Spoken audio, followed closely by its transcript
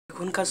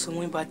এখনকার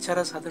সময়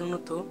বাচ্চারা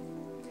সাধারণত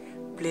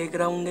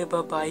প্লেগ্রাউন্ডে বা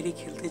বাইরে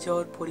খেলতে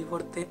যাওয়ার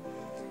পরিবর্তে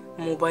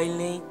মোবাইল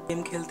নিয়েই গেম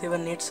খেলতে বা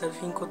নেট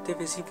সার্ফিং করতে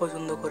বেশি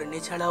পছন্দ করেন।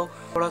 এছাড়াও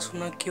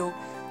পড়াশোনাকেও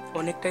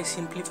অনেকটাই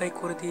সিম্পলিফাই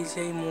করে দিয়েছে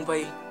এই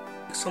মোবাইল।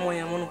 এক সময়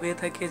এমন হয়ে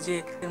থাকে যে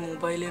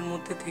মোবাইলের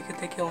মধ্যে থেকে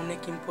থেকে অনেক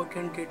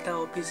ইম্পর্টেন্ট ডেটা,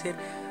 অফিসের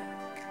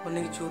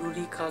অনেক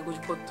জরুরি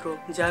কাগজপত্র,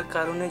 যার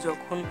কারণে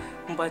যখন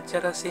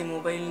বাচ্চারা সেই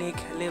মোবাইল নিয়ে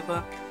খেলে বা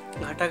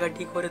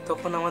ঘাটাঘাটি করে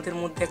তখন আমাদের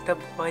মধ্যে একটা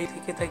ভয়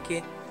থেকে থাকে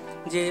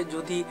যে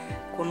যদি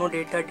কোনো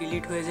ডেটা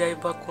ডিলিট হয়ে যায়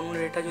বা কোনো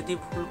ডেটা যদি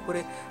ভুল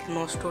করে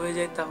নষ্ট হয়ে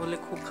যায় তাহলে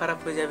খুব খারাপ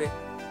হয়ে যাবে।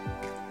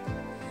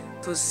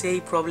 তো সেই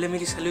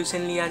প্রবলেমেরই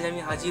সলিউশন নিয়ে আজ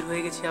আমি হাজির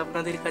হয়ে গেছি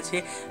আপনাদের কাছে।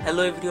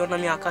 হ্যালো এভরিওয়ান,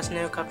 আমি আকাশ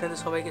নায়ক, আপনাদের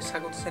সবাইকে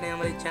স্বাগত জানাই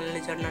আমার এই চ্যানেলে,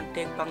 যার নাম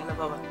টেক বাংলা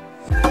বাবা।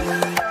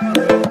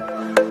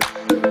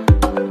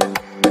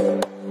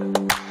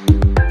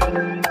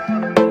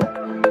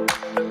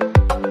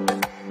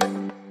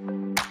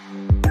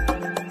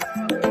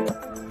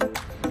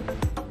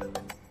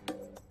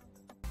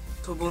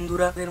 তো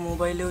বন্ধুরা,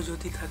 মোবাইলেও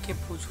যদি থাকে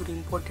প্রচুর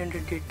ইম্পর্ট্যান্ট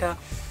ডেটা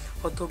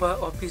অথবা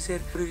অফিসের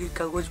জরুরি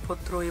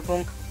কাগজপত্র এবং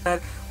আপনার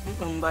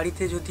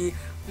বাড়িতে যদি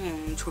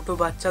ছোট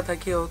বাচ্চা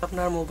থাকে,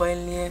 আপনার মোবাইল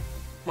নিয়ে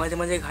মাঝে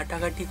মাঝে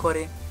ঘাটাঘাটি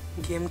করে,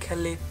 গেম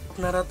খেলে,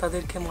 আপনারা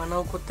তাদেরকে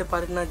মানাও করতে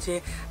পারেন না যে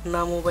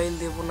না মোবাইল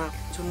দেব না।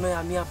 জন্যই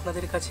আমি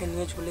আপনাদের কাছে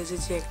নিয়ে চলে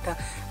এসেছি একটা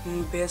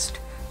বেস্ট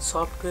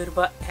সফটওয়্যার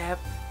বা অ্যাপ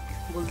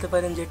বলতে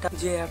পারেন,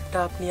 যে অ্যাপটা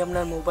আপনি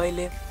আপনার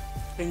মোবাইলে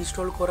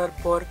ইনস্টল করার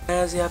পর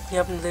যে আপনি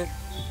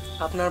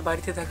আপনার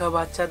বাড়িতে থাকা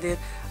বাচ্চাদের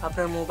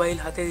আপনার মোবাইল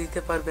হাতে দিতে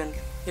পারবেন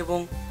এবং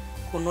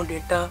কোনো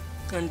ডেটা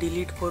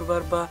ডিলিট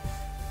করবার বা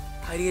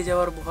হারিয়ে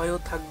যাওয়ার ভয়ও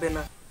থাকবে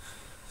না।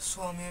 সো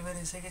আমি এবার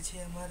এসে গেছি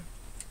আমার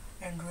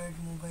অ্যান্ড্রয়েড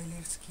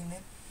মোবাইলের স্ক্রিনে।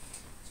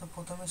 সো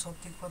প্রথমে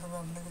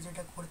আপনাকে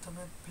যেটা করতে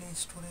হবে, প্লে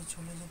স্টোরে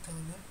চলে যেতে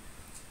হবে।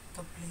 তো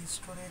প্লে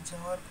স্টোরে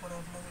যাওয়ার পর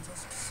আপনাকে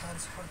জাস্ট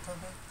সার্চ করতে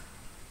হবে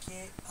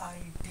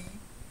KIDOZ।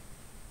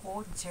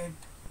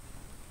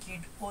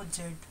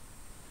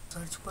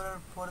 সার্চ করার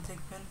পর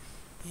দেখবেন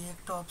এই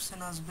একটা অপশন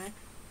আসবে,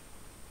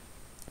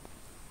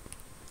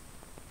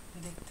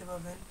 দেখতে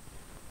পাবেন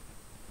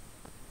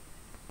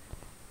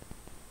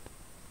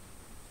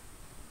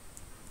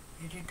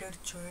এডিটর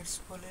চয়েস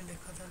বলে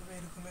লেখা থাকবে,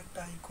 এরকম একটা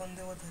আইকন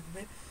দেওয়া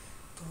থাকবে।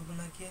 তো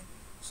আপনাকে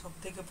সব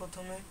থেকে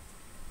প্রথমে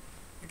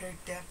এটাই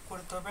ট্যাপ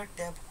করতে হবে।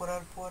 ট্যাপ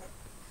করার পর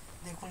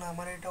দেখুন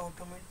আমার এটা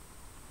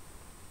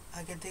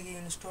আগে থেকে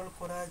ইনস্টল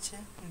করা আছে,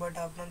 বাট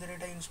আপনাদের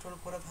এটা ইনস্টল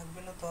করা থাকবে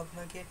না। তো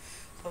আপনাকে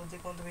সব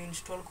থেকে প্রথমে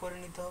ইনস্টল করে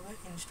নিতে হবে।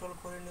 ইনস্টল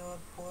করে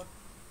নেওয়ার পর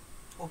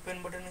ওপেন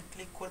বাটনে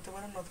ক্লিক করতে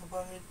পারেন, অথবা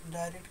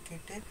ডাইরেক্ট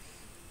কেটে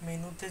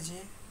মেনুতে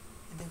যেয়ে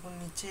দেখুন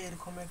নিচে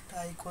এরকম একটা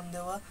আইকন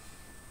দেওয়া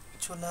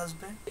চলে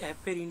আসবে।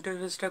 অ্যাপের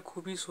ইন্টারফেসটা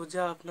খুবই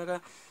সোজা, আপনারা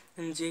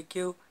যে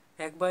কেউ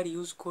একবার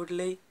ইউজ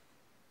করলেই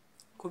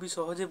খুবই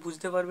সহজে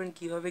বুঝতে পারবেন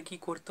কিভাবে কি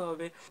করতে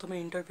হবে। প্রথমে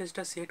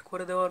ইন্টারফেসটা সেট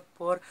করে দেওয়ার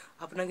পর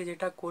আপনাকে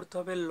যেটা করতে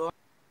হবে,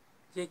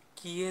 যে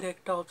কিয়ের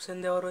একটা অপশান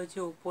দেওয়া রয়েছে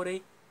উপরেই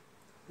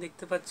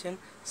দেখতে পাচ্ছেন,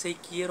 সেই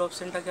কিয়ের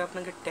অপশানটাকে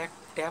আপনাকে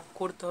ট্যাপ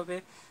করতে হবে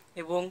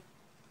এবং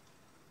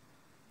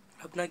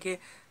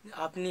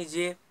আপনি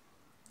যে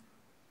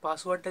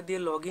পাসওয়ার্ডটা দিয়ে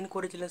লগ ইন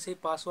করেছিলেন সেই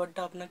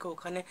পাসওয়ার্ডটা আপনাকে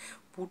ওখানে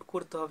পুট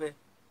করতে হবে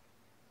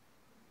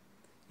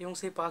এবং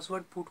সেই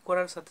পাসওয়ার্ড পুট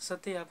করার সাথে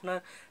সাথেই আপনার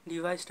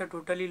ডিভাইসটা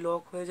টোটালি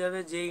লক হয়ে যাবে।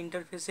 যে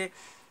ইন্টারফেসে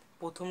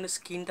প্রথম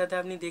স্ক্রিনটাতে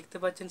আপনি দেখতে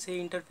পাচ্ছেন সেই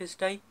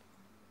ইন্টারফেসটাই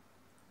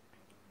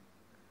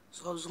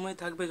সবসময়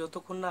থাকবে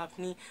যতক্ষণ না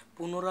আপনি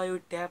পুনরায়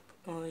ওই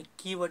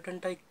কি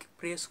বাটনটায়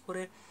প্রেস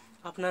করে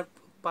আপনার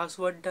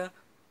পাসওয়ার্ডটা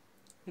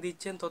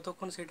দিচ্ছেন,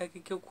 ততক্ষণ সেটাকে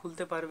কেউ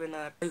খুলতে পারবে না।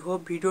 আর আই হোপ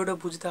ভিডিওটা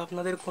বুঝতে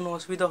আপনাদের কোনো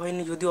অসুবিধা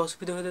হয়নি। যদি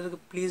অসুবিধা হয়ে থাকে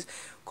প্লিজ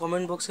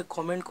কমেন্ট বক্সে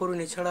কমেন্ট করুন।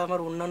 এছাড়া আমার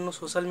অন্যান্য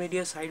সোশ্যাল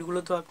মিডিয়া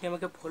সাইটগুলোতেও আপনি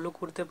আমাকে ফলো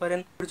করতে পারেন।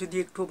 যদি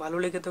একটু ভালো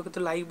লেগে থাকে তো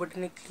লাইক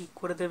বাটনে ক্লিক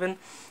করে দেবেন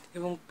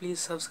এবং প্লিজ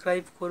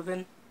সাবস্ক্রাইব করবেন,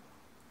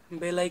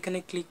 বেল আইকনে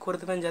ক্লিক করে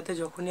দেবেন, যাতে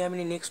যখনই আমি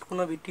নেক্সট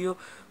কোনো ভিডিও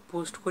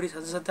পোস্ট করি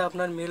সাথে সাথে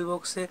আপনার মেল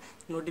বক্সে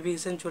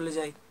নোটিফিকেশান চলে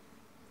যায়।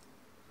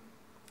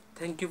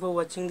 Thank you for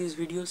watching this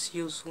video, C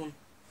you soon.